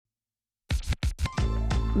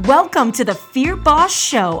Welcome to the Fear Boss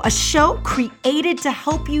Show, a show created to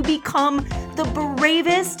help you become the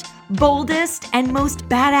bravest, boldest, and most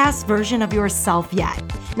badass version of yourself yet.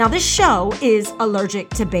 Now, this show is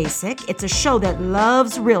allergic to basic. It's a show that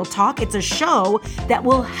loves real talk. It's a show that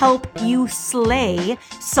will help you slay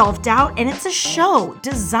self-doubt, and it's a show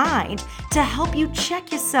designed to help you check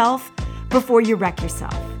yourself before you wreck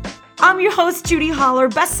yourself. I'm your host, Judy Holler,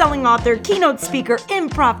 best-selling author, keynote speaker,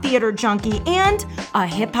 improv theater junkie, and a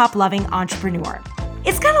hip-hop loving entrepreneur.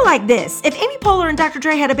 It's kind of like this. If Amy Poehler and Dr.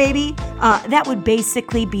 Dre had a baby, that would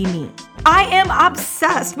basically be me. I am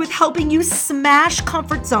obsessed with helping you smash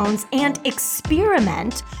comfort zones and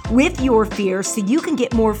experiment with your fears so you can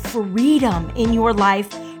get more freedom in your life,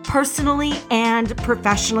 personally and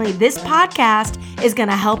professionally. This podcast is going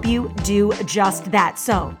to help you do just that.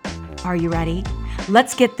 So, are you ready?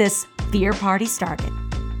 Let's get this fear party started.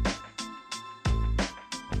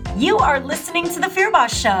 You are listening to The Fear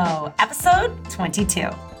Boss Show, episode 22.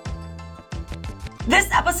 This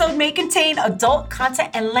episode may contain adult content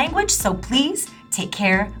and language, so please take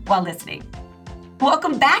care while listening.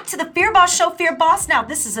 Welcome back to The Fear Boss Show, Fear Boss. Now,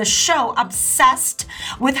 this is a show obsessed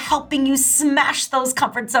with helping you smash those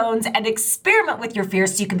comfort zones and experiment with your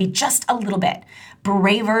fears so you can be just a little bit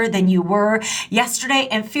braver than you were yesterday.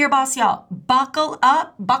 And Fear Boss, y'all, buckle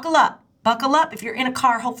up, buckle up. Buckle up. If you're in a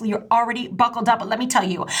car, hopefully you're already buckled up. But let me tell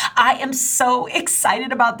you, I am so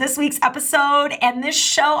excited about this week's episode and this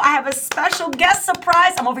show. I have a special guest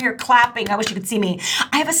surprise. I'm over here clapping. I wish you could see me.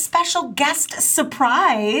 I have a special guest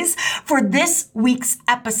surprise for this week's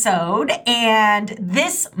episode and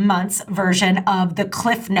this month's version of the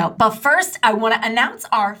Cliff Note. But first, I want to announce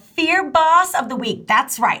our Fear Boss of the Week.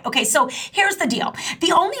 That's right. Okay, so here's the deal.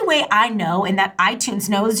 The only way I know and that iTunes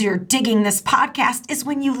knows you're digging this podcast is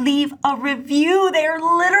when you leave a review. They're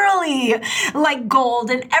literally like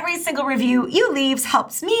gold, and every single review you leave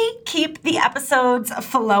helps me keep the episodes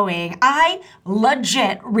flowing. I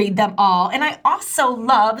legit read them all, and I also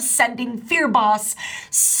love sending Fear Boss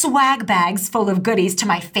swag bags full of goodies to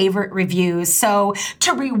my favorite reviews. So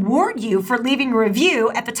to reward you for leaving a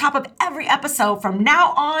review at the top of every episode from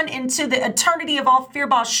now on into the eternity of all Fear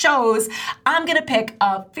Boss shows, I'm gonna pick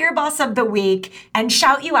a Fear Boss of the Week and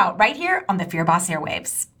shout you out right here on the Fear Boss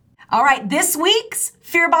airwaves. All right, this week's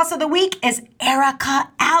Fear Boss of the Week is Erica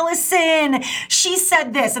Allison. She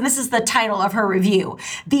said this, and this is the title of her review: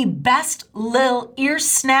 the best little ear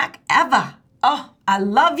snack ever. Oh, I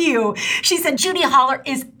love you. She said, Judy Holler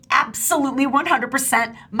is absolutely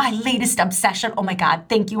 100% my latest obsession. Oh my God,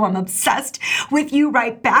 thank you. I'm obsessed with you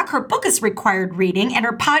right back. Her book is required reading and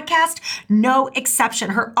her podcast, no exception.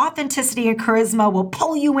 Her authenticity and charisma will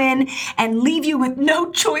pull you in and leave you with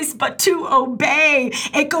no choice but to obey.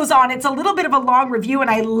 It goes on. It's a little bit of a long review and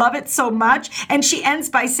I love it so much. And she ends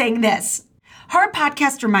by saying this: her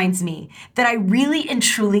podcast reminds me that I really and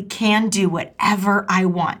truly can do whatever I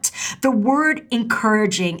want. The word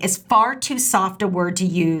encouraging is far too soft a word to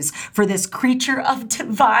use for this creature of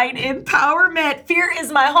divine empowerment. Fear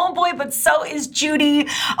is my homeboy, but so is Judy.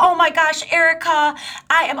 Oh my gosh, Erica,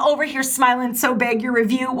 I am over here smiling so big. Your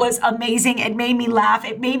review was amazing. It made me laugh.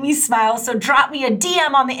 It made me smile. So drop me a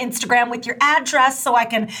DM on the Instagram with your address so I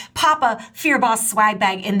can pop a Fear Boss swag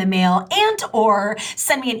bag in the mail, and or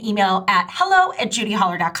send me an email at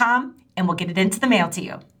hello@judyholler.com and we'll get it into the mail to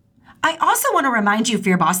you. I also want to remind you,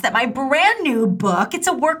 Fear Boss, that my brand new book, it's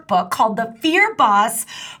a workbook called The Fear Boss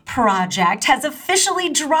Project, has officially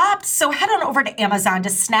dropped. So head on over to Amazon to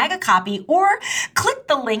snag a copy or click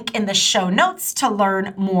the link in the show notes to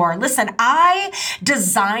learn more. Listen, I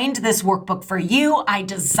designed this workbook for you. I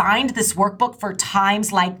designed this workbook for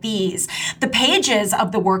times like these. The pages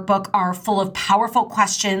of the workbook are full of powerful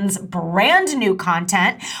questions, brand new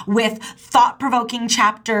content with thought-provoking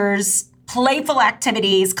chapters, playful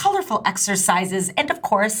activities, colorful exercises, and of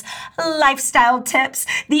course, lifestyle tips.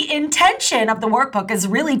 The intention of the workbook is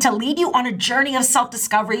really to lead you on a journey of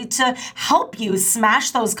self-discovery to help you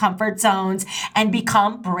smash those comfort zones and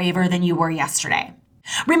become braver than you were yesterday.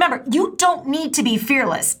 Remember, you don't need to be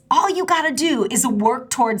fearless. All you gotta do is work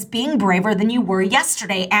towards being braver than you were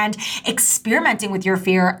yesterday and experimenting with your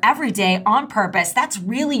fear every day on purpose. That's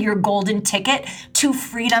really your golden ticket to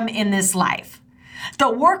freedom in this life. The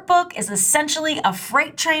workbook is essentially a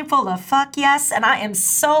freight train full of fuck yes, and I am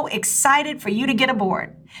so excited for you to get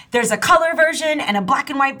aboard. There's a color version and a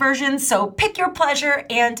black and white version, so pick your pleasure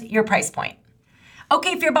and your price point.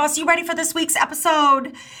 Okay, Fear Boss, you ready for this week's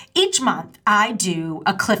episode? Each month, I do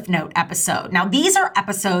a Cliff Note episode. Now, these are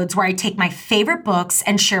episodes where I take my favorite books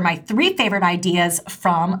and share my 3 favorite ideas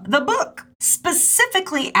from the book,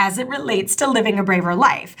 specifically as it relates to living a braver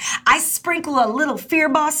life. I sprinkle a little Fear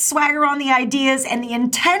Boss swagger on the ideas, and the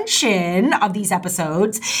intention of these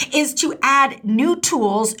episodes is to add new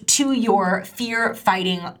tools to your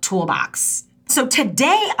fear-fighting toolbox. So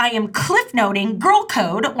today I am cliff noting Girl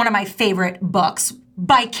Code, one of my favorite books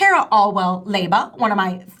by Cara Alwill-Leyba, one of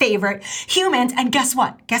my favorite humans. And guess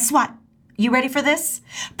what? Guess what? You ready for this?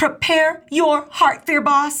 Prepare your heart, Fear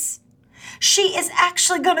Boss. She is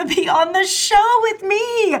actually going to be on the show with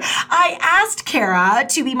me. I asked Cara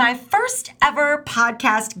to be my first ever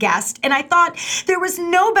podcast guest, and I thought there was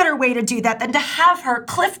no better way to do that than to have her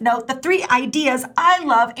cliff note the 3 ideas I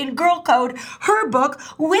love in Girl Code, her book,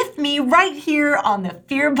 with me right here on the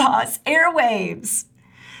Fear Boss airwaves.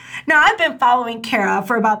 Now, I've been following Cara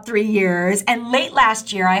for about 3 years, and late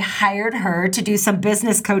last year, I hired her to do some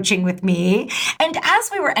business coaching with me. And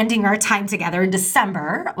as we were ending our time together in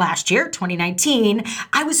December last year, 2019,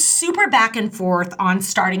 I was super back and forth on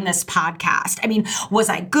starting this podcast. I mean, was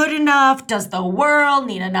I good enough? Does the world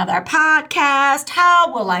need another podcast?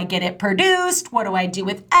 How will I get it produced? What do I do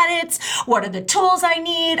with edits? What are the tools I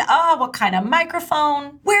need? What kind of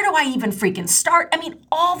microphone? Where do I even freaking start? I mean,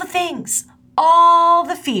 all the things. All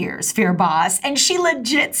the fears, Fear Boss. And she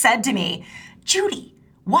legit said to me, Judy,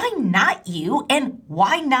 why not you? And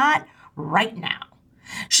why not right now?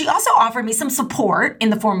 She also offered me some support in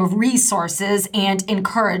the form of resources and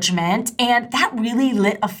encouragement. And that really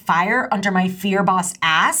lit a fire under my Fear Boss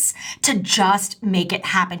ass to just make it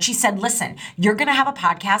happen. She said, listen, you're going to have a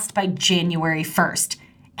podcast by January 1st.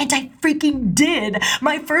 And I freaking did.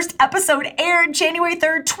 My first episode aired January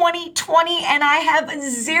 3rd, 2020, and I have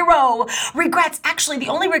 0 regrets. Actually, the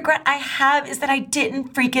only regret I have is that I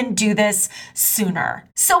didn't freaking do this sooner.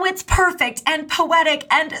 So it's perfect and poetic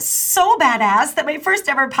and so badass that my first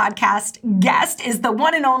ever podcast guest is the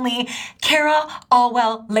one and only Cara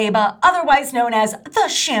Alwill-Leyba, otherwise known as The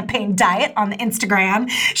Champagne Diet on the Instagram.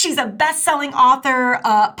 She's a best-selling author,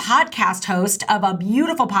 podcast host of a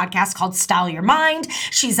beautiful podcast called Style Your Mind.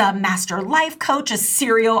 She's a master life coach, a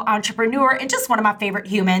serial entrepreneur, and just one of my favorite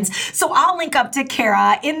humans. So I'll link up to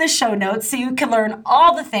Cara in the show notes so you can learn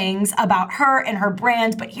all the things about her and her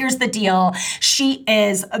brand. But here's the deal. She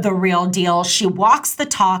is the real deal. She walks the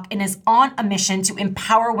talk and is on a mission to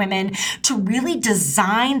empower women to really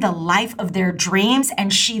design the life of their dreams.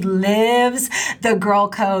 And she lives the Girl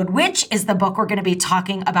Code, which is the book we're going to be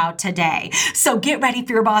talking about today. So get ready,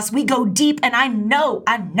 Fear Boss. We go deep, and I know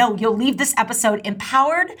you'll leave this episode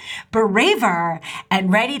empowered, braver,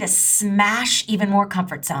 and ready to smash even more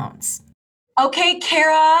comfort zones. Okay,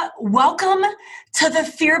 Cara, welcome to the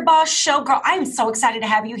Fear Boss show, girl. I'm so excited to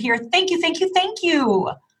have you here. Thank you.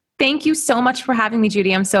 Thank you so much for having me,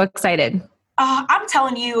 Judy. I'm so excited. I'm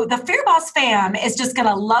telling you, the Fear Boss fam is just going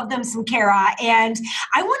to love them some Cara. And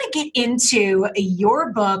I want to get into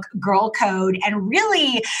your book, Girl Code, and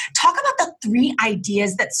really talk about the 3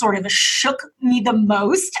 ideas that sort of shook me the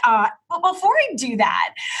most. But before I do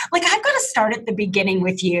that, I've got to start at the beginning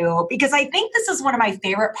with you, because I think this is one of my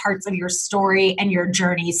favorite parts of your story and your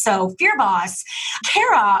journey. So Fear Boss,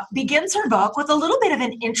 Cara begins her book with a little bit of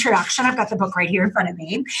an introduction. I've got the book right here in front of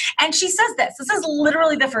me. And she says this is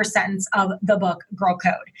literally the first sentence of the book, Girl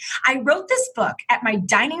Code. I wrote this book at my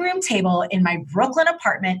dining room table in my Brooklyn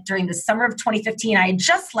apartment during the summer of 2015. I had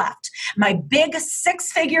just left my big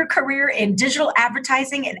 6-figure career in digital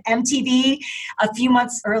advertising at MTV a few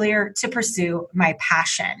months earlier to pursue my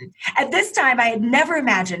passion. At this time, I had never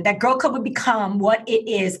imagined that Girl Code would become what it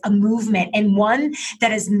is, a movement, and one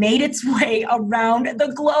that has made its way around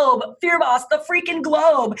the globe. Fear Boss, the freaking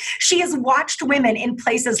globe. She has watched women in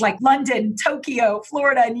places like London, Tokyo,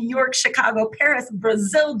 Florida, New York, Chicago, Paris,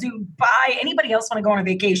 Brazil, Dubai. Anybody else want to go on a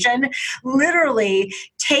vacation? Literally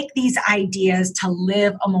take these ideas to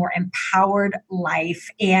live a more empowered life.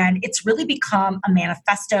 And it's really become a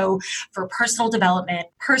manifesto for personal development,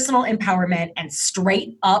 personal empowerment, and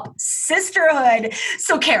straight up sisterhood.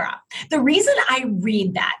 So Cara, the reason I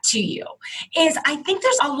read that to you is I think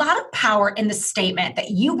there's a lot of power in the statement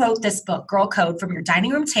that you wrote this book, Girl Code, from your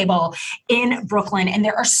dining room table in Brooklyn. And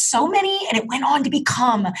there are so many, and it went on to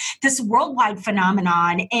become this worldwide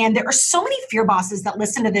phenomenon. And there are so many fear bosses that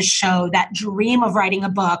listen to this show that dream of writing a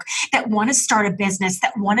book, that want to start a business,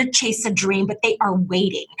 that want to chase a dream, but they are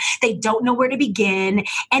waiting. They don't know where to begin.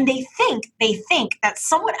 And they think that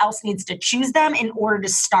someone else needs to choose them in order to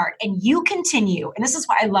start. And you continue, and this is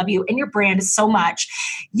why I love you and your brand so much,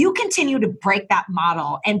 you continue to break that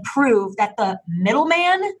model and prove that the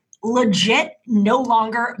middleman legit no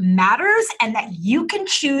longer matters and that you can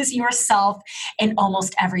choose yourself in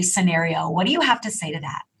almost every scenario. What do you have to say to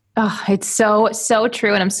that? Oh, it's so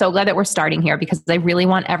true. And I'm so glad that we're starting here because I really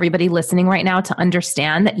want everybody listening right now to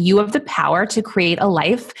understand that you have the power to create a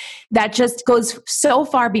life that just goes so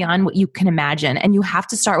far beyond what you can imagine. And you have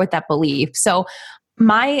to start with that belief. So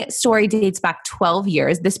my story dates back 12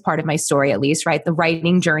 years, this part of my story at least, right? The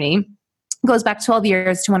writing journey goes back 12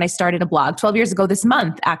 years to when I started a blog. 12 years ago this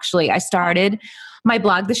month, actually, I started my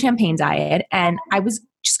blog, The Champagne Diet, and I was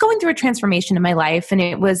just going through a transformation in my life. And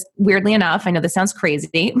it was, weirdly enough, I know this sounds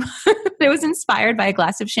crazy, but it was inspired by a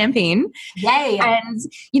glass of champagne. Yay. And,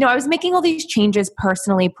 I was making all these changes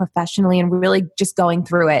personally, professionally, and really just going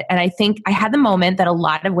through it. And I think I had the moment that a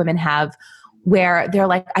lot of women have where they're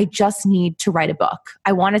like, I just need to write a book.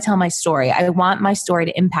 I want to tell my story. I want my story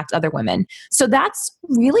to impact other women. So that's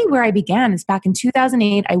really where I began. It's back in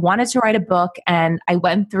 2008. I wanted to write a book and I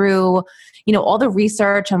went through, all the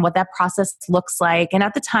research on what that process looks like. And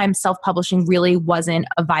at the time, self-publishing really wasn't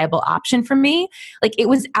a viable option for me. Like it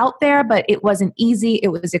was out there, but it wasn't easy. It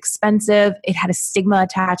was expensive. It had a stigma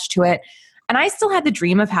attached to it. And I still had the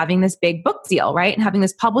dream of having this big book deal, right? And having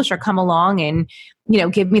this publisher come along and,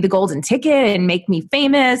 give me the golden ticket and make me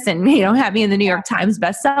famous and, have me in the New York Times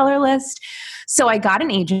bestseller list. So I got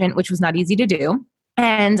an agent, which was not easy to do.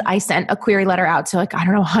 And I sent a query letter out to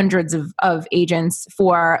hundreds of agents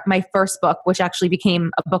for my first book, which actually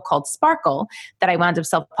became a book called Sparkle that I wound up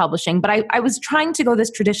self-publishing. But I was trying to go this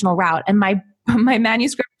traditional route and my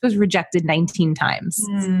manuscript was rejected 19 times.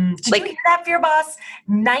 Did you hear that, Fear Boss?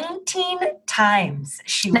 19 times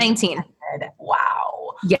she was 19. rejected.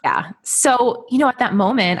 Wow. Yeah. So, at that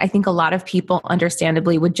moment, I think a lot of people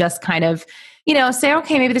understandably would just kind of, say,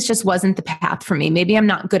 okay, maybe this just wasn't the path for me. Maybe I'm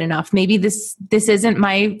not good enough. Maybe this isn't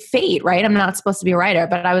my fate, right? I'm not supposed to be a writer.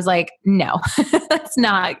 But I was like, no, that's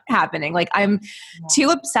not happening. Like I'm too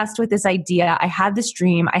obsessed with this idea. I had this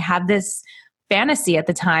dream. I had this fantasy at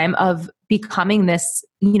the time of becoming this,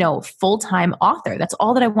 full-time author. That's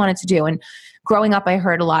all that I wanted to do. And growing up, I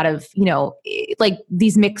heard a lot of, like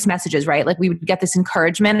these mixed messages, right? Like we would get this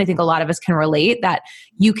encouragement. I think a lot of us can relate that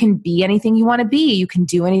you can be anything you want to be. You can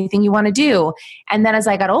do anything you want to do. And then as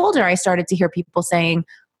I got older, I started to hear people saying,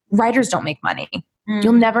 writers don't make money.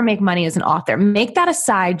 You'll never make money as an author. Make that a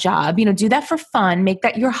side job, do that for fun, make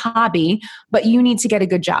that your hobby, but you need to get a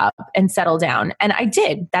good job and settle down. And I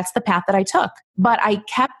did. That's the path that I took. But I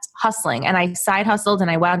kept hustling and I side hustled and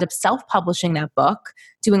I wound up self-publishing that book,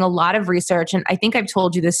 doing a lot of research. And I think I've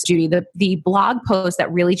told you this, Judy, the blog post that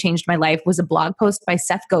really changed my life was a blog post by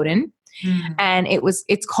Seth Godin. And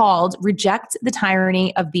it's called Reject the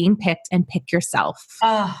Tyranny of Being Picked and Pick Yourself.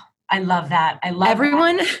 Oh, I love that.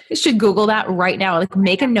 Everyone should Google that right now. Like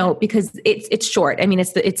make a note because it's short. I mean,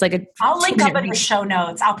 it's like a. I'll link up in the show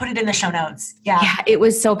notes. I'll put it in the show notes. Yeah. Yeah. It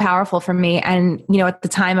was so powerful for me. And, at the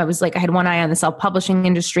time I was like, I had one eye on the self-publishing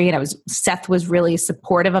industry and Seth was really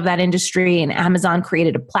supportive of that industry and Amazon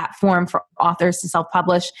created a platform for authors to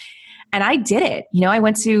self-publish. And I did it. I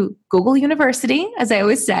went to Google University, as I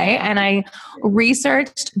always say, and I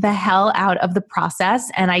researched the hell out of the process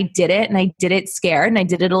and I did it and I did it scared and I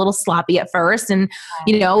did it a little sloppy at first. And,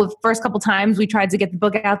 the first couple times we tried to get the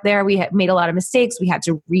book out there, we had made a lot of mistakes. We had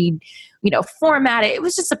to format it. It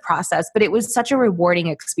was just a process, but it was such a rewarding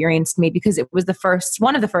experience to me because it was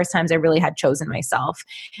one of the first times I really had chosen myself.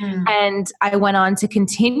 And I went on to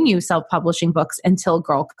continue self-publishing books until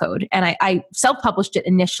Girl Code. And I self-published it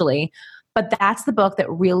initially, but that's the book that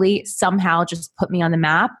really somehow just put me on the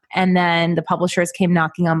map. And then the publishers came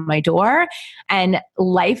knocking on my door and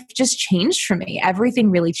life just changed for me. Everything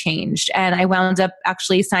really changed. And I wound up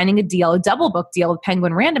actually signing a double book deal with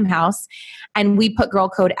Penguin Random House. And we put Girl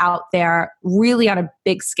Code out there really on a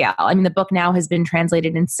big scale. I mean, the book now has been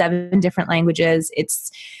translated in 7 different languages. It's,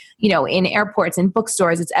 in airports and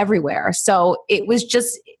bookstores, it's everywhere. So it was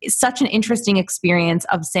just such an interesting experience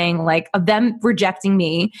of saying of them rejecting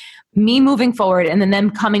me moving forward, and then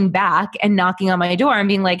them coming back and knocking on my door and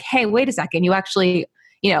being like, hey, wait a second, you actually,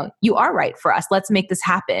 you are right for us. Let's make this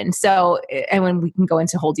happen. So, and when we can go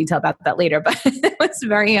into whole detail about that later, but it was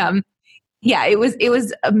very, it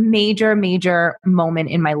was a major, major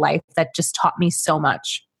moment in my life that just taught me so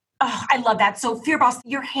much. Oh, I love that. So Fear Boss,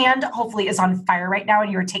 your hand hopefully is on fire right now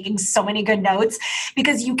and you're taking so many good notes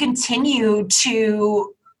because you continue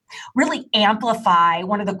to really amplify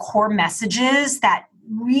one of the core messages that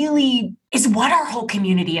really is what our whole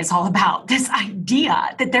community is all about. This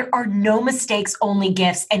idea that there are no mistakes, only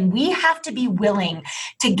gifts. And we have to be willing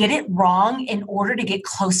to get it wrong in order to get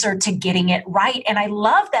closer to getting it right. And I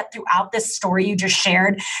love that throughout this story you just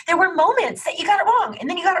shared, there were moments that you got it wrong and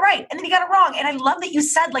then you got it right and then you got it wrong. And I love that you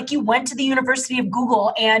said like you went to the University of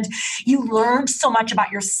Google and you learned so much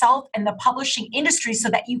about yourself and the publishing industry so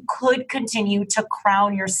that you could continue to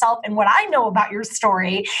crown yourself. And what I know about your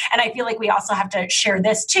story, and I feel like we also have to share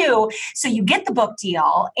this too. So you get the book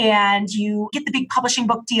deal and you get the big publishing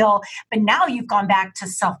book deal, but now you've gone back to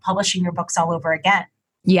self-publishing your books all over again.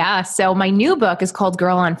 Yeah. So my new book is called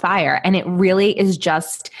Girl on Fire, and it really is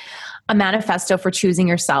just a manifesto for choosing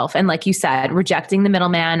yourself. And like you said, rejecting the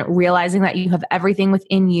middleman, realizing that you have everything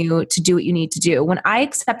within you to do what you need to do. When I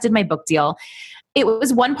accepted my book deal, it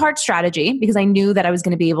was one part strategy because I knew that I was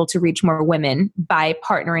going to be able to reach more women by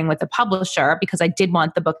partnering with a publisher because I did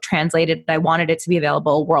want the book translated. I wanted it to be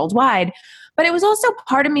available worldwide. But it was also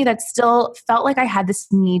part of me that still felt like I had this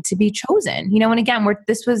need to be chosen. And again,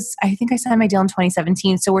 I think I signed my deal in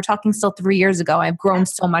 2017. So we're talking still 3 years ago. I've grown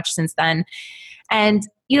so much since then. And,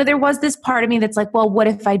 there was this part of me that's like, well, what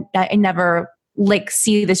if I never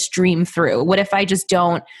see this dream through? What if I just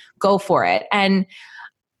don't go for it? And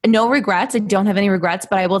no regrets. I don't have any regrets,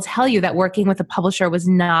 but I will tell you that working with a publisher was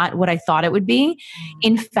not what I thought it would be.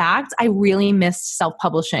 In fact, I really missed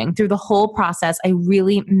self-publishing. Through the whole process, I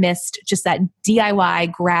really missed just that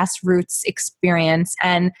DIY grassroots experience.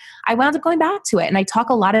 And I wound up going back to it. And I talk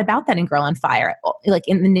a lot about that in Girl on Fire, like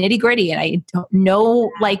in the nitty gritty. And I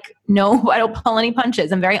I don't pull any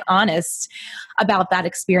punches. I'm very honest about that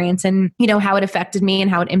experience and, how it affected me and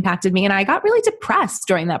how it impacted me. And I got really depressed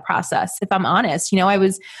during that process, if I'm honest.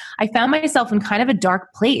 I found myself in kind of a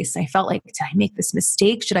dark place. I felt like, did I make this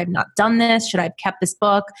mistake? Should I have not done this? Should I have kept this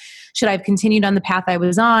book? Should I have continued on the path I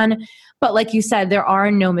was on? But like you said, there are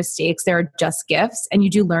no mistakes. There are just gifts, and you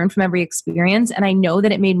do learn from every experience. And I know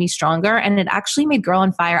that it made me stronger, and it actually made Girl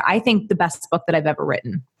on Fire, I think, the best book that I've ever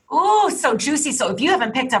written. Ooh, so juicy. So if you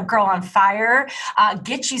haven't picked up Girl on Fire,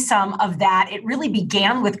 get you some of that. It really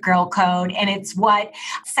began with Girl Code, and it's what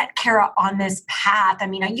set Kara on this path. I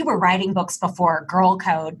mean, you were writing books before Girl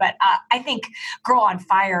Code, but I think Girl on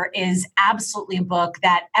Fire is absolutely a book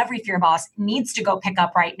that every Fear Boss needs to go pick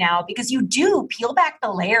up right now, because you do peel back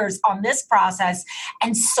the layers on this process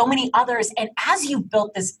and so many others. And as you've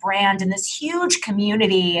built this brand and this huge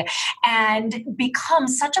community and become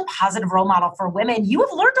such a positive role model for women, you have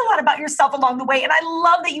learned a lot about yourself along the way. And I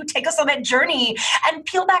love that you take us on that journey and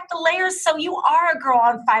peel back the layers. So you are a girl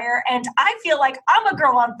on fire. And I feel like I'm a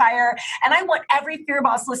girl on fire. And I want every Fear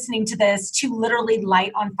Boss listening to this to literally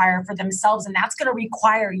light on fire for themselves. And that's going to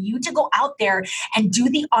require you to go out there and do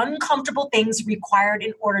the uncomfortable things required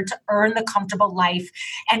in order to earn the comfortable life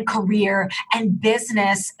and career and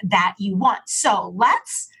business that you want. So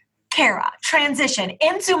let's, Kara, transition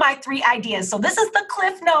into my 3 ideas. So this is the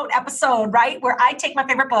Cliff Note episode, right? Where I take my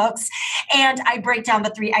favorite books and I break down the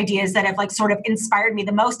 3 ideas that have sort of inspired me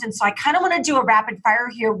the most. And so I kind of want to do a rapid fire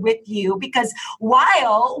here with you, because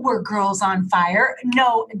while we're girls on fire,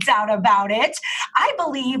 no doubt about it, I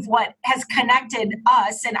believe what has connected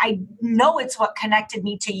us, and I know it's what connected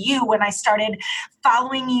me to you when I started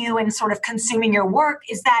following you and sort of consuming your work,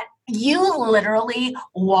 is that you literally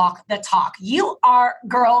walk the talk. You are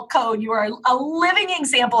Girl Code. You are a living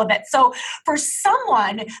example of it. So for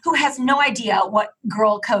someone who has no idea what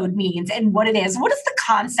Girl Code means and what it is, what is the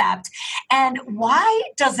concept and why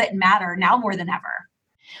does it matter now more than ever?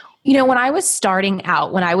 When I was starting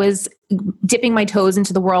out, when I was dipping my toes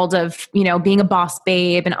into the world of, being a boss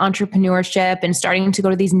babe and entrepreneurship and starting to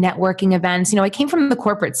go to these networking events, I came from the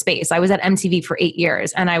corporate space. I was at MTV for 8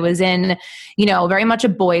 years and I was in, very much a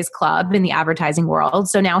boys club in the advertising world.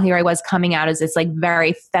 So now here I was coming out as this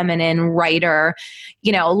very feminine writer,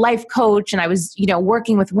 life coach. And I was,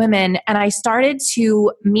 working with women, and I started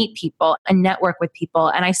to meet people and network with people.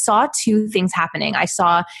 And I saw 2 things happening. I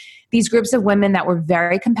saw these groups of women that were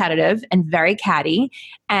very competitive and very catty,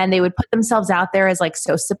 and they would put themselves out there as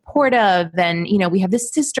so supportive, and we have this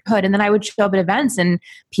sisterhood. And then I would show up at events and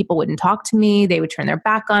people wouldn't talk to me. They would turn their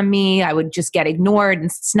back on me. I would just get ignored and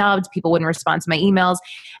snubbed. People wouldn't respond to my emails.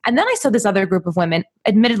 And then I saw this other group of women,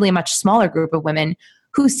 admittedly a much smaller group of women,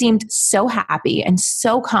 who seemed so happy and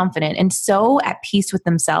so confident and so at peace with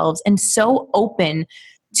themselves and so open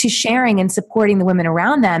to sharing and supporting the women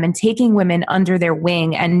around them and taking women under their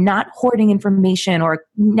wing and not hoarding information or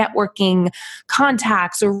networking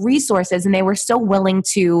contacts or resources. And they were so willing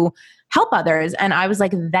to help others. And I was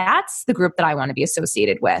like, that's the group that I want to be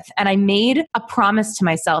associated with. And I made a promise to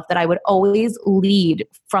myself that I would always lead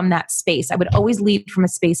from that space. I would always lead from a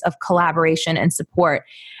space of collaboration and support.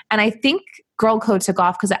 And I think Girl Code took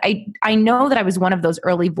off because I know that I was one of those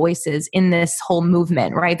early voices in this whole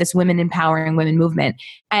movement, right? This women empowering women movement.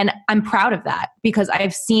 And I'm proud of that because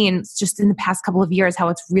I've seen just in the past couple of years how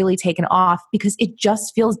it's really taken off because it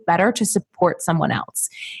just feels better to support someone else.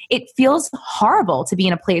 It feels horrible to be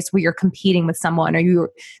in a place where you're competing with someone or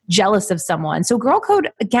you're jealous of someone. So Girl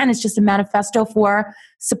Code, again, is just a manifesto for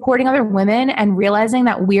supporting other women and realizing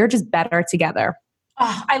that we're just better together.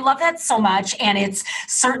 Oh, I love that so much. And it's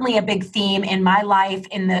certainly a big theme in my life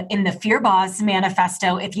in the Fear Boss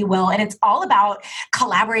manifesto, if you will. And it's all about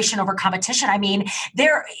collaboration over competition. I mean,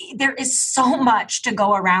 there is so much to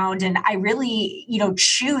go around and I really,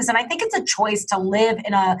 choose. And I think it's a choice to live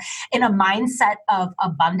in a mindset of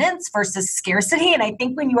abundance versus scarcity. And I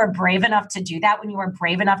think when you are brave enough to do that, when you are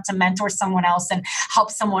brave enough to mentor someone else and help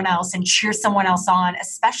someone else and cheer someone else on,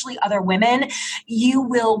 especially other women, you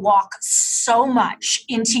will walk so much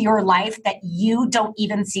into your life that you don't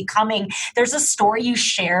even see coming. There's a story you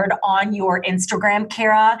shared on your Instagram,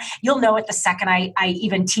 Kara. You'll know it the second I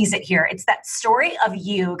even tease it here. It's that story of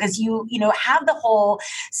you because you have the whole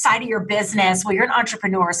side of your business where you're an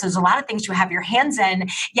entrepreneur. So there's a lot of things you have your hands in,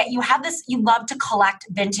 yet you have this, you love to collect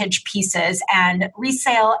vintage pieces and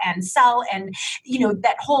resale and sell. And,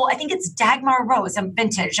 that whole, I think it's Dagmar Rose and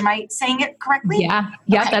vintage. Am I saying it correctly? Yeah.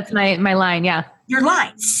 Yeah. Okay. That's my line. Yeah. Your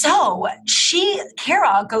line. So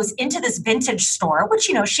Kara goes into this vintage store, which,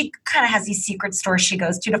 she kind of has these secret stores she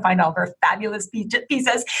goes to find all of her fabulous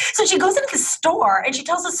pieces. So she goes into the store and she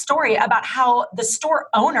tells a story about how the store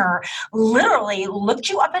owner literally looked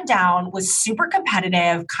you up and down, was super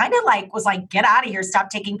competitive, kind of was like, get out of here, stop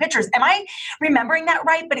taking pictures. Am I remembering that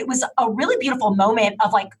right? But it was a really beautiful moment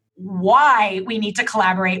of why we need to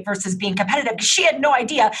collaborate versus being competitive. Because she had no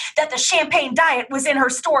idea that the champagne diet was in her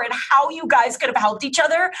store and how you guys could have helped each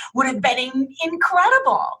other would have been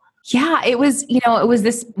incredible. Yeah, it was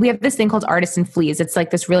this, we have this thing called Artisan Fleas. It's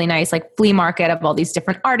this really nice flea market of all these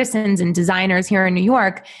different artisans and designers here in New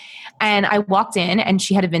York. And I walked in and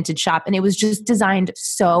she had a vintage shop and it was just designed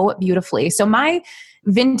so beautifully. So my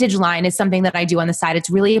vintage line is something that I do on the side. It's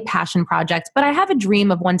really a passion project, but I have a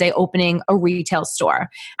dream of one day opening a retail store.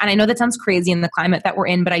 And I know that sounds crazy in the climate that we're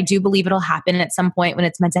in, but I do believe it'll happen at some point when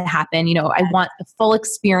it's meant to happen. I want the full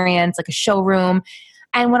experience, like a showroom.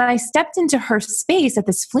 And when I stepped into her space at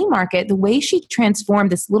this flea market, the way she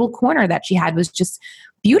transformed this little corner that she had was just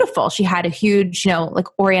beautiful. She had a huge,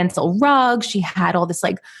 oriental rug. She had all this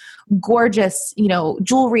gorgeous,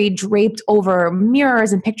 jewelry draped over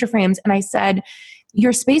mirrors and picture frames. And I said,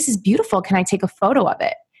 your space is beautiful. Can I take a photo of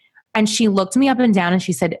it? And she looked me up and down and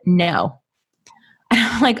she said, no. And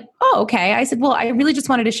I'm like, oh, okay. I said, well, I really just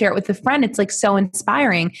wanted to share it with a friend. It's so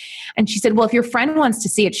inspiring. And she said, well, if your friend wants to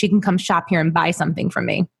see it, she can come shop here and buy something from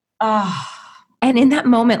me. Oh. And in that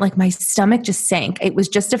moment, my stomach just sank. It was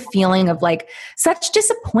just a feeling of such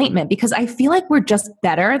disappointment because I feel like we're just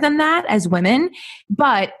better than that as women.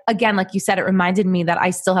 But again, like you said, it reminded me that I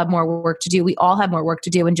still have more work to do. We all have more work to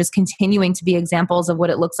do and just continuing to be examples of what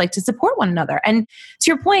it looks like to support one another. And to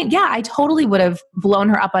your point, yeah, I totally would have blown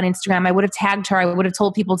her up on Instagram. I would have tagged her. I would have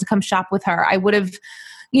told people to come shop with her. I would have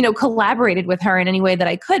collaborated with her in any way that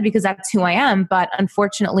I could because that's who I am. But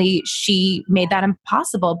unfortunately, she made that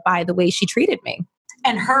impossible by the way she treated me.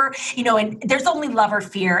 And her, and there's only love or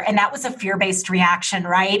fear. And that was a fear-based reaction,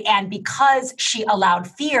 right? And because she allowed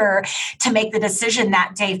fear to make the decision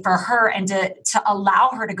that day for her and to allow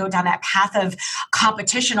her to go down that path of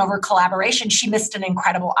competition over collaboration, she missed an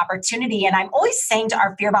incredible opportunity. And I'm always saying to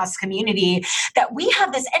our Fear Boss community that we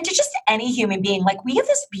have this, and to just any human being, we have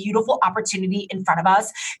this beautiful opportunity in front of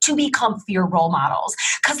us to become fear role models.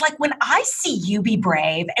 Because when I see you be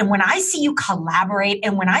brave and when I see you collaborate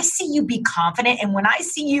and when I see you be confident and when I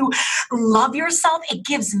see you love yourself, it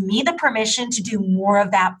gives me the permission to do more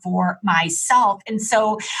of that for myself. And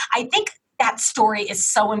so I think that story is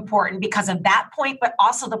so important because of that point, but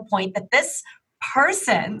also the point that this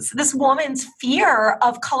woman's fear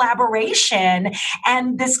of collaboration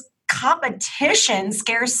and this competition,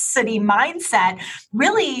 scarcity mindset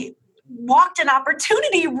really walked an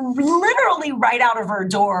opportunity literally right out of her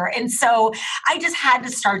door. And so I just had to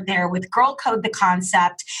start there with Girl Code, the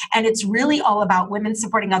concept. And it's really all about women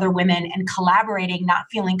supporting other women and collaborating, not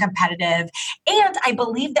feeling competitive. And I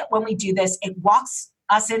believe that when we do this, it walks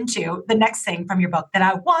us into the next thing from your book that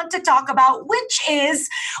I want to talk about, which is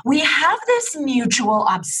we have this mutual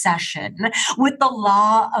obsession with the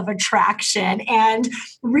law of attraction and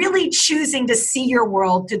really choosing to see your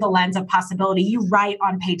world through the lens of possibility. You write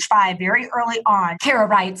on page 5, very early on, Kara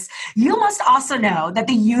writes, "You must also know that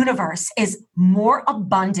the universe is more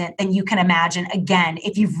abundant than you can imagine." Again,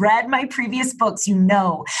 if you've read my previous books, you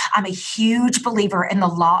know I'm a huge believer in the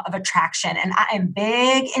law of attraction, and I am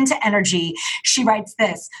big into energy. She writes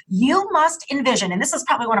this, "You must envision," and this is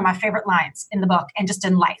probably one of my favorite lines in the book and just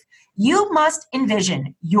in life, "you must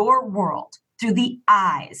envision your world through the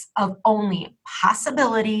eyes of only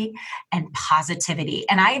possibility and positivity."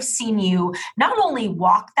 And I have seen you not only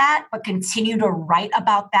walk that, but continue to write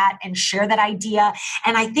about that and share that idea.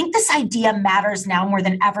 And I think this idea matters now more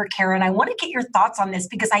than ever, Karen. I want to get your thoughts on this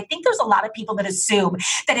because I think there's a lot of people that assume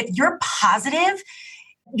that if you're positive,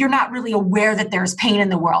 you're not really aware that there's pain in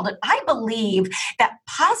the world. And I believe that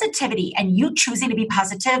positivity and you choosing to be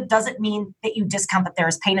positive doesn't mean that you discount that there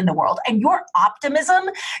is pain in the world. And your optimism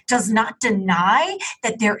does not deny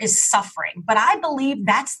that there is suffering. But I believe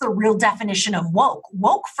that's the real definition of woke.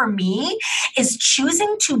 Woke for me is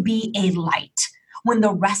choosing to be a light when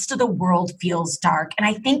the rest of the world feels dark. And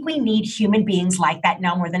I think we need human beings like that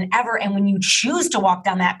now more than ever. And when you choose to walk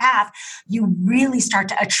down that path, you really start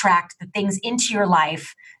to attract the things into your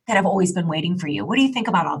life that have always been waiting for you. What do you think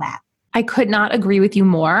about all that? I could not agree with you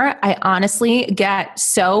more. I honestly get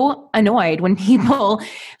so annoyed when people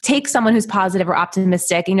take someone who's positive or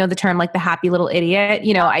optimistic, you know, the term like the happy little idiot.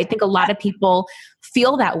 You know, I think a lot of people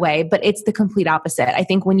feel that way, but it's the complete opposite. I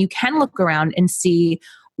think when you can look around and see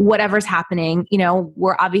whatever's happening, you know,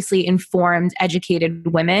 we're obviously informed,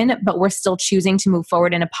 educated women, but we're still choosing to move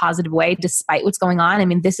forward in a positive way despite what's going on. I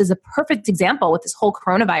mean, this is a perfect example with this whole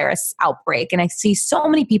coronavirus outbreak. And I see so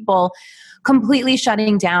many people completely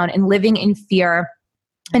shutting down and living in fear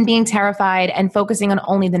and being terrified and focusing on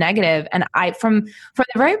only the negative. And from the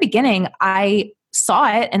very beginning, I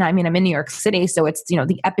saw it. And I mean, I'm in New York City, so it's, you know,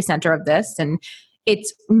 the epicenter of this. And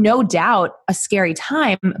it's no doubt a scary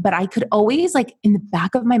time, but I could always, like, in the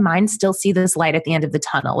back of my mind, still see this light at the end of the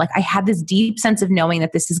tunnel. Like, I had this deep sense of knowing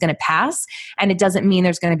that this is going to pass, and it doesn't mean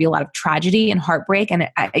there's going to be a lot of tragedy and heartbreak.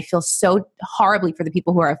 And I feel so horribly for the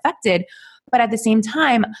people who are affected. But at the same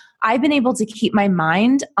time, I've been able to keep my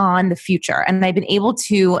mind on the future, and I've been able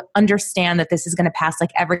to understand that this is going to pass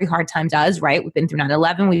like every hard time does, right? We've been through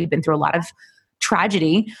 9/11. We've been through a lot of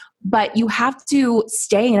tragedy, but you have to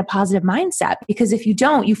stay in a positive mindset, because if you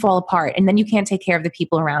don't, you fall apart and then you can't take care of the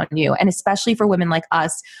people around you. And especially for women like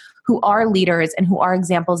us who are leaders and who are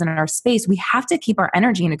examples in our space, we have to keep our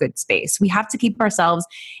energy in a good space. We have to keep ourselves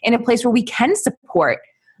in a place where we can support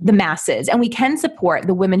the masses and we can support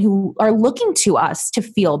the women who are looking to us to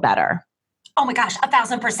feel better. Oh my gosh,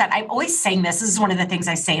 1,000%. I'm always saying this. This is one of the things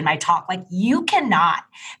I say in my talk. Like, you cannot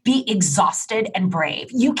be exhausted and brave.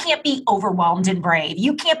 You can't be overwhelmed and brave.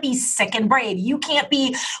 You can't be sick and brave. You can't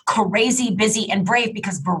be crazy, busy and brave,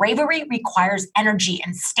 because bravery requires energy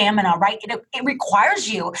and stamina, right? It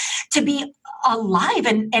requires you to be alive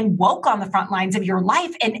and woke on the front lines of your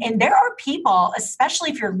life. And there are people,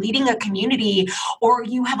 especially if you're leading a community or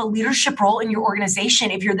you have a leadership role in your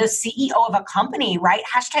organization, if you're the CEO of a company, right?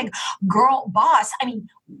 Hashtag girl boss. I mean,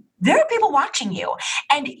 there are people watching you,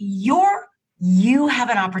 and you have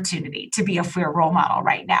an opportunity to be a queer role model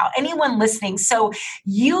right now. Anyone listening. So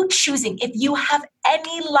you choosing, if you have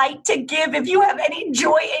any light to give, if you have any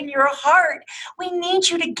joy in your heart, we need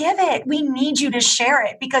you to give it. We need you to share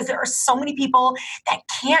it, because there are so many people that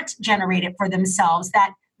can't generate it for themselves,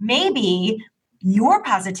 that maybe your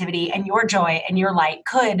positivity and your joy and your light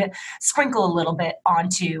could sprinkle a little bit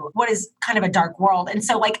onto what is kind of a dark world. And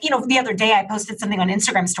so, like, you know, the other day I posted something on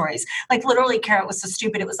Instagram stories, like literally, Kara, it was so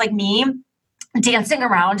stupid. It was like me dancing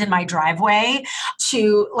around in my driveway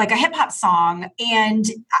to like a hip hop song. And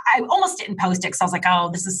I almost didn't post it because I was like, oh,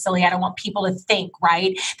 this is silly. I don't want people to think,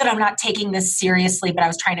 right, that I'm not taking this seriously, but I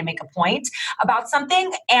was trying to make a point about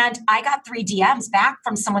something. And I got 3 DMs back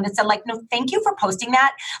from someone that said, like, no, thank you for posting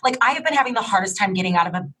that. Like, I have been having the hardest time getting out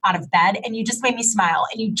of bed, and you just made me smile,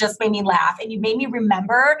 and you just made me laugh, and you made me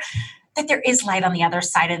remember that there is light on the other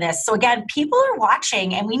side of this. So again, people are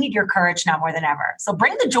watching, and we need your courage now more than ever. So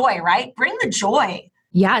bring the joy, right? Bring the joy.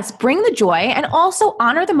 Yes, bring the joy, and also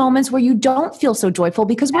honor the moments where you don't feel so joyful,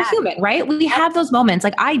 because we're human, right? We have those moments.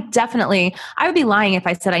 Like, I would be lying if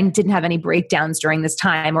I said I didn't have any breakdowns during this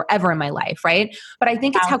time or ever in my life, right? But I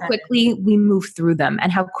think it's how quickly we move through them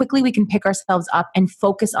and how quickly we can pick ourselves up and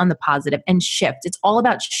focus on the positive and shift. It's all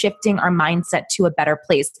about shifting our mindset to a better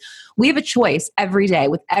place. We have a choice every day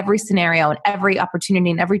with every scenario and every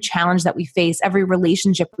opportunity and every challenge that we face, every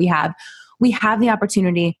relationship we have. we have the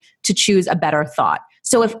opportunity to choose a better thought.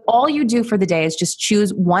 So if all you do for the day is just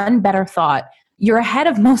choose one better thought, you're ahead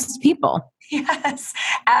of most people. Yes,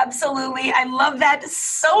 absolutely. I love that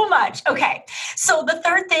so much. Okay, so the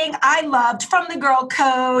third thing I loved from the Girl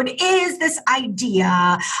Code is this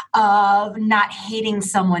idea of not hating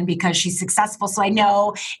someone because she's successful. So I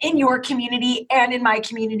know in your community and in my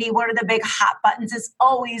community, one of the big hot buttons is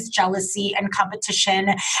always jealousy and competition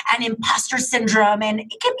and imposter syndrome. And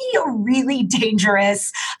it can be a really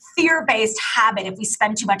dangerous, fear-based habit if we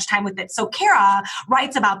spend too much time with it. So Kara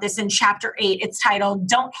writes about this in chapter 8. It's titled,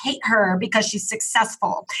 Don't Hate Her Because She's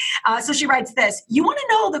Successful. So she writes this, you want to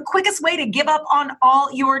know the quickest way to give up on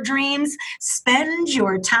all your dreams? Spend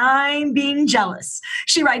your time being jealous.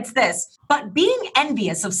 She writes this, but being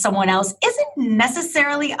envious of someone else isn't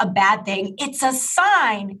necessarily a bad thing. It's a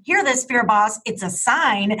sign, hear this, Fear Boss, it's a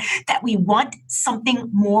sign that we want something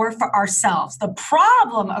more for ourselves. The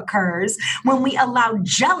problem occurs when we allow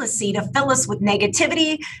jealousy to fill us with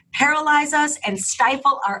negativity, paralyze us, and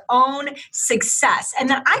stifle our own success. And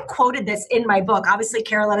then I quoted this in my book. Obviously,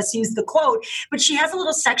 Kara let us use the quote, but she has a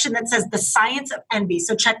little section that says the science of envy.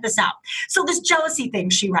 So check this out. So this jealousy thing,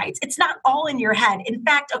 she writes, it's not all in your head. In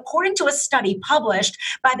fact, according to a study published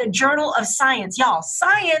by the Journal of Science, y'all,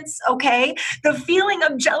 science, okay, the feeling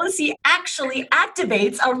of jealousy actually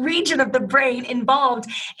activates a region of the brain involved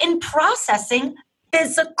in processing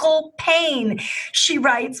physical pain. She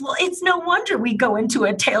writes, well, it's no wonder we go into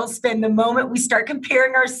a tailspin the moment we start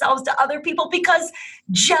comparing ourselves to other people because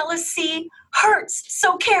jealousy hurts.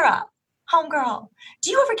 So Kara, homegirl,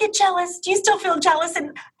 do you ever get jealous? Do you still feel jealous?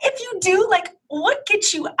 And if you do, like, what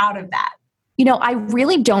gets you out of that? You know, I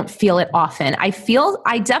really don't feel it often. I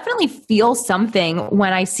definitely feel something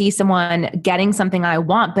when I see someone getting something I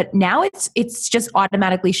want, but now it's just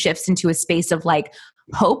automatically shifts into a space of like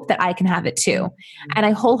hope that I can have it too. And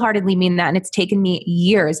I wholeheartedly mean that. And it's taken me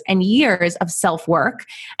years and years of self-work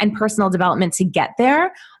and personal development to get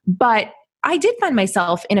there. But I did find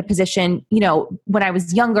myself in a position, you know, when I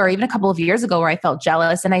was younger, even a couple of years ago, where I felt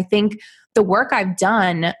jealous. And I think the work I've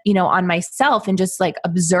done, you know, on myself and just like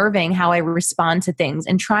observing how I respond to things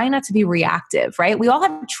and trying not to be reactive, right? We all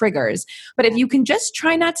have triggers, but if you can just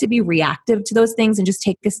try not to be reactive to those things and just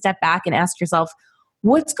take a step back and ask yourself,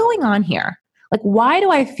 what's going on here? Like, why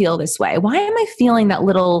do I feel this way? Why am I feeling that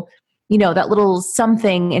little, you know, that little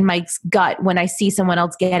something in my gut when I see someone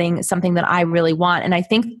else getting something that I really want? And I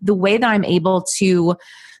think the way that I'm able to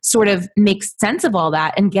sort of make sense of all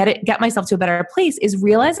that and get myself to a better place is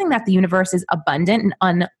realizing that the universe is abundant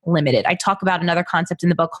and unlimited. I talk about another concept in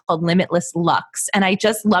the book called limitless lux. And I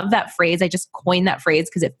just love that phrase. I just coined that phrase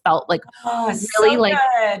because it felt like really so like,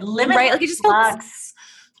 good. Limitless right? Like it just felt lux.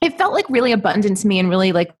 It felt like really abundant to me and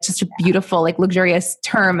really like just a beautiful, like luxurious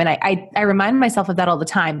term. And I remind myself of that all the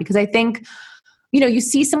time because I think, you know, you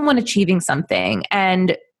see someone achieving something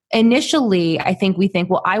and initially I think we think,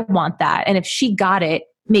 well, I want that. And if she got it,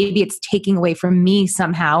 maybe it's taking away from me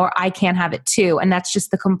somehow, or I can't have it too. And that's just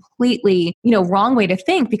the completely, you know, wrong way to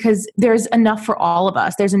think because there's enough for all of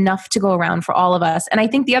us. There's enough to go around for all of us. And I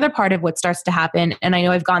think the other part of what starts to happen, and I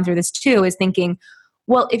know I've gone through this too, is thinking,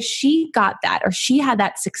 well, if she got that, or she had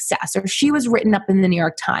that success, or she was written up in the New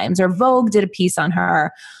York Times, or Vogue did a piece on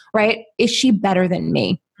her, right? Is she better than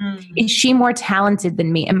me? Mm-hmm. Is she more talented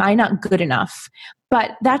than me? Am I not good enough?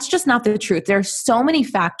 But that's just not the truth. There are so many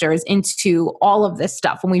factors into all of this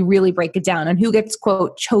stuff when we really break it down on who gets,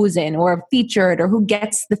 quote, chosen or featured or who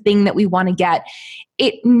gets the thing that we want to get.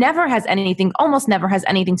 It never has anything, almost never has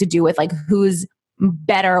anything to do with like who's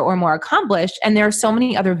better or more accomplished. And there are so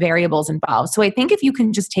many other variables involved. So I think if you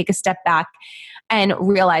can just take a step back and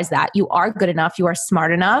realize that you are good enough, you are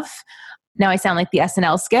smart enough. Now I sound like the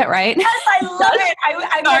SNL skit, right? Yes, I love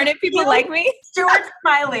it. Darn it, people like me. Stuart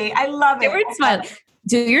Smiley. I love it. Stuart Smiley.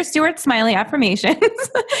 Do your Stuart Smiley affirmations.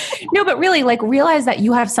 No, but really like realize that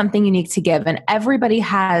you have something unique to give and everybody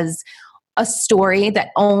has a story that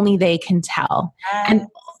only they can tell. And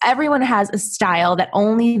everyone has a style that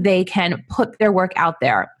only they can put their work out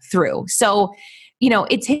there through. So, you know,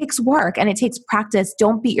 it takes work and it takes practice.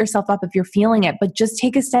 Don't beat yourself up if you're feeling it, but just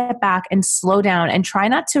take a step back and slow down and try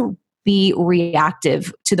not to be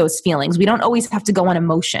reactive to those feelings. We don't always have to go on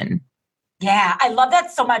emotion. Yeah, I love that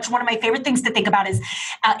so much. One of my favorite things to think about is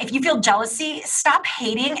if you feel jealousy, stop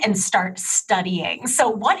hating and start studying. So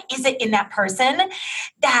what is it in that person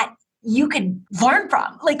that you could learn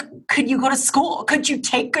from? Like, could you go to school? Could you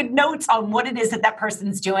take good notes on what it is that that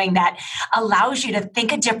person's doing that allows you to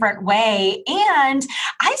think a different way? And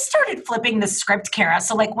I started flipping the script, Kara.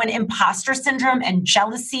 So like when imposter syndrome and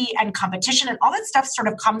jealousy and competition and all that stuff sort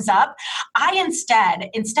of comes up, I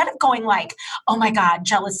instead of going like, oh my God,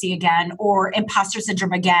 jealousy again, or imposter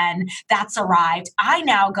syndrome again, that's arrived, I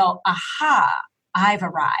now go, aha, I've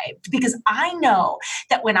arrived, because I know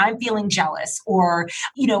that when I'm feeling jealous or,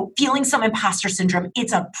 feeling some imposter syndrome,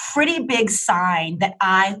 it's a pretty big sign that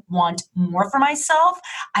I want more for myself.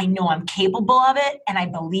 I know I'm capable of it, and I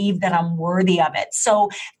believe that I'm worthy of it. So,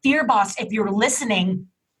 Fear Boss, if you're listening,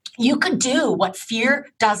 you could do what fear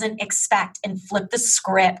doesn't expect and flip the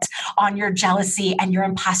script on your jealousy and your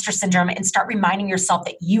imposter syndrome and start reminding yourself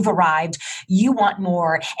that you've arrived, you want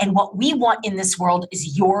more, and what we want in this world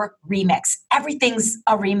is your remix. Everything's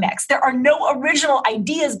a remix. There are no original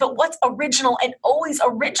ideas, but what's original and always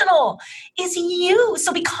original is you.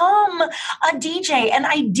 So become a DJ, an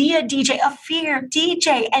idea DJ, a fear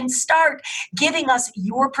DJ, and start giving us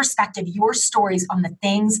your perspective, your stories on the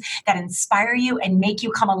things that inspire you and make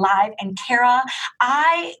you come alive. And Kara,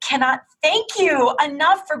 I cannot thank you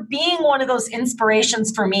enough for being one of those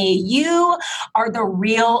inspirations for me. You are the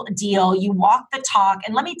real deal. You walk the talk.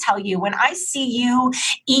 And let me tell you, when I see you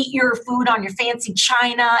eat your food on your fancy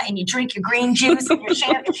china and you drink your green juice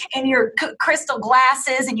and your crystal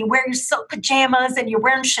glasses and you wear your silk pajamas and you're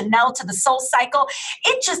wearing Chanel to the Soul Cycle,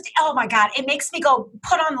 it just, oh my God, it makes me go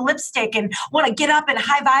put on the lipstick and want to get up and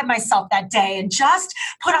high vibe myself that day and just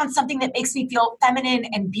put on something that makes me feel feminine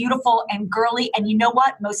and beautiful and girly. And you know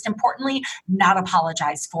what? Most importantly, not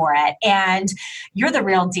apologize for it. And you're the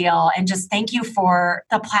real deal. And just thank you for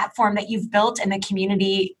the platform that you've built and the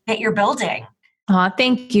community that you're building.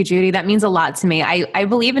 Thank you, Judy. That means a lot to me. I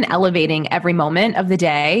believe in elevating every moment of the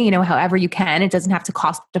day, however you can. It doesn't have to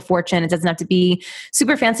cost a fortune. It doesn't have to be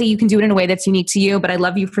super fancy. You can do it in a way that's unique to you. But I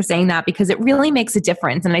love you for saying that, because it really makes a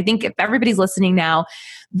difference. And I think if everybody's listening now,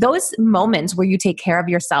 those moments where you take care of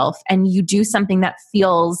yourself and you do something that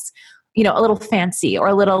feels a little fancy or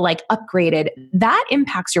a little like upgraded, that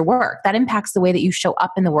impacts your work. That impacts the way that you show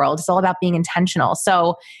up in the world. It's all about being intentional.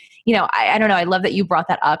 So, I don't know. I love that you brought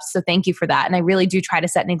that up. So thank you for that. And I really do try to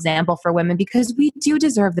set an example for women, because we do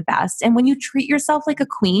deserve the best. And when you treat yourself like a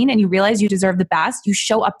queen and you realize you deserve the best, you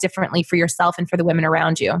show up differently for yourself and for the women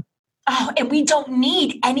around you. Oh, and we don't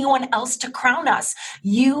need anyone else to crown us.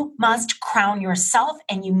 You must crown yourself,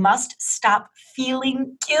 and you must stop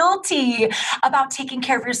feeling guilty about taking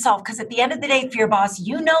care of yourself. Because at the end of the day, Fear Boss,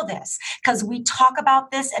 you know this, because we talk about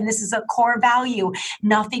this, and this is a core value.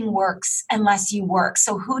 Nothing works unless you work.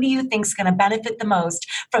 So who do you think is going to benefit the most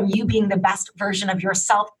from you being the best version of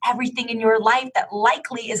yourself? Everything in your life that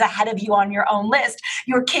likely is ahead of you on your own list.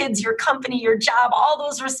 Your kids, your company, your job, all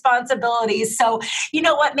those responsibilities. So you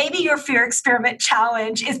know what? Maybe your fear experiment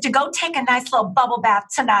challenge is to go take a nice little bubble bath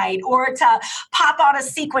tonight, or to pop on a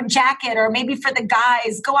sequin jacket, or maybe for the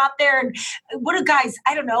guys, go out there and what do guys,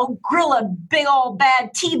 I don't know, grill a big old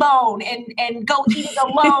bad T-bone and go eat it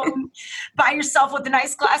alone by yourself with a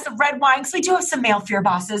nice glass of red wine. Because we do have some male fear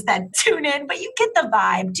bosses that tune in, but you get the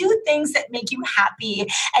vibe. Do things that make you happy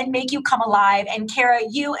and make you come alive. And Kara,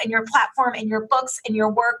 you and your platform and your books and your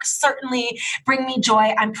work certainly bring me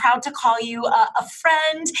joy. I'm proud to call you a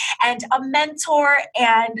friend and a mentor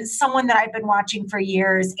and someone that I've been watching for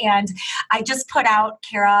years. And I just put out,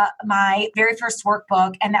 Kara, my very first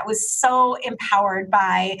workbook, and that was so empowered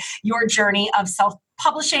by your journey of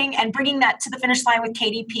self-publishing and bringing that to the finish line with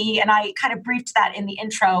KDP. And I kind of briefed that in the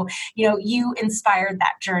intro. You inspired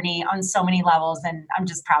that journey on so many levels, and I'm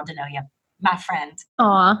just proud to know you, my friend.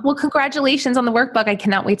 Aw, well, congratulations on the workbook. I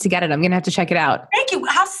cannot wait to get it. I'm going to have to check it out. Thank you.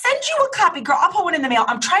 I'll send you a copy, girl. I'll put one in the mail.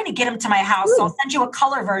 I'm trying to get them to my house. So I'll send you a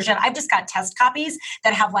color version. I've just got test copies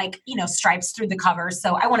that have stripes through the covers.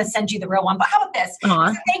 So I want to send you the real one. But how about this?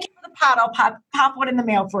 Thank you for the pot. I'll pop one in the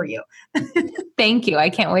mail for you. Thank you. I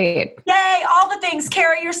can't wait. Yay. All the things.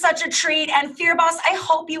 Kara, you're such a treat. And Fear Boss, I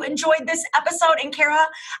hope you enjoyed this episode. And Kara,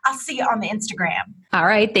 I'll see you on the Instagram. All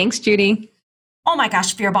right. Thanks, Judy. Oh my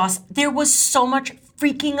gosh, Fear Boss, there was so much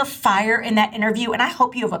freaking fire in that interview, and I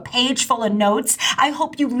hope you have a page full of notes. I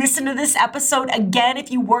hope you listen to this episode again if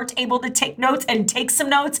you weren't able to take notes, and take some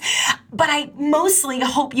notes. But I mostly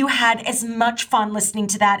hope you had as much fun listening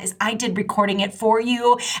to that as I did recording it for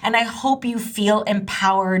you, and I hope you feel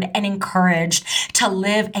empowered and encouraged to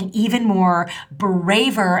live an even more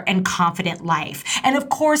braver and confident life. And of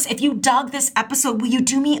course, if you dug this episode, will you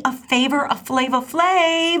do me a favor, a Flava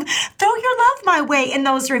Flav? Throw your love my way in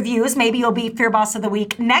those reviews. Maybe you'll be Fear Boss of the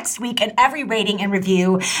week, next week, and every rating and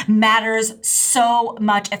review matters so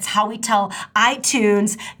much. It's how we tell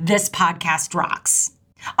iTunes this podcast rocks.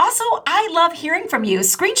 Also, I love hearing from you.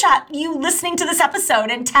 Screenshot you listening to this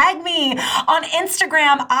episode and tag me on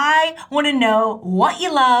Instagram. I want to know what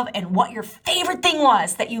you love and what your favorite thing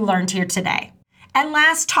was that you learned here today. And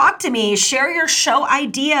last, talk to me. Share your show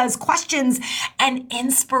ideas, questions, and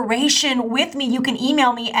inspiration with me. You can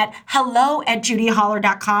email me at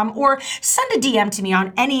hello@judyholler.com or send a DM to me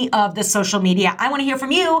on any of the social media. I want to hear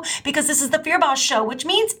from you because this is the Fear Boss Show, which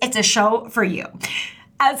means it's a show for you.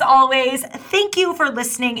 As always, thank you for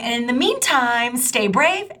listening. And in the meantime, stay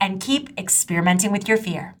brave and keep experimenting with your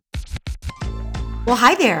fear. Well,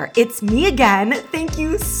 hi there. It's me again. Thank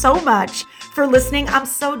you so much for listening. I'm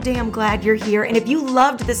so damn glad you're here. And if you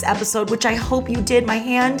loved this episode, which I hope you did, my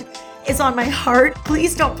hand is on my heart.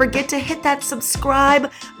 Please don't forget to hit that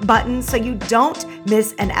subscribe button so you don't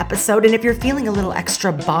miss an episode. And if you're feeling a little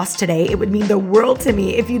extra boss today, it would mean the world to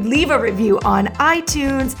me if you'd leave a review on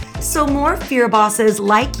iTunes so more fear bosses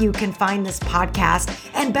like you can find this podcast.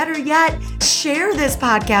 And better yet, share this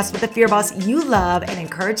podcast with a fear boss you love and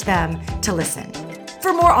encourage them to listen.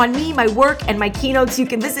 For more on me, my work, and my keynotes, you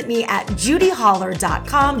can visit me at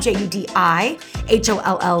judyholler.com,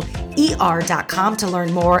 JUDIHOLLER.com to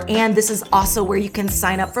learn more. And this is also where you can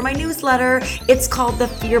sign up for my newsletter. It's called The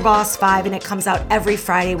Fear Boss 5, and it comes out every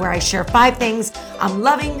Friday where I share 5 things I'm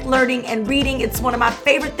loving, learning, and reading. It's one of my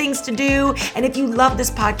favorite things to do. And if you love this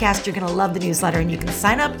podcast, you're going to love the newsletter, and you can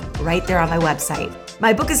sign up right there on my website.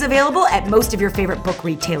 My book is available at most of your favorite book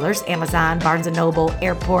retailers, Amazon, Barnes & Noble,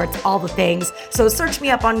 airports, all the things. So search me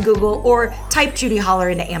up on Google or type Judy Holler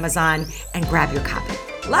into Amazon and grab your copy.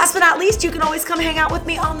 Last but not least, you can always come hang out with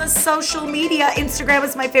me on the social media. Instagram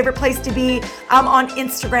is my favorite place to be. I'm on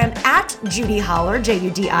Instagram at Judy Holler,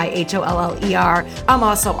 JUDIHOLLER. I'm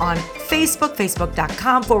also on Facebook,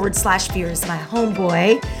 facebook.com/fear is my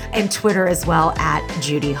homeboy, and Twitter as well at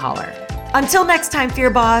Judy Holler. Until next time,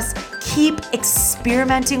 Fear Boss, keep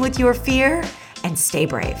experimenting with your fear and stay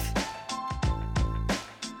brave.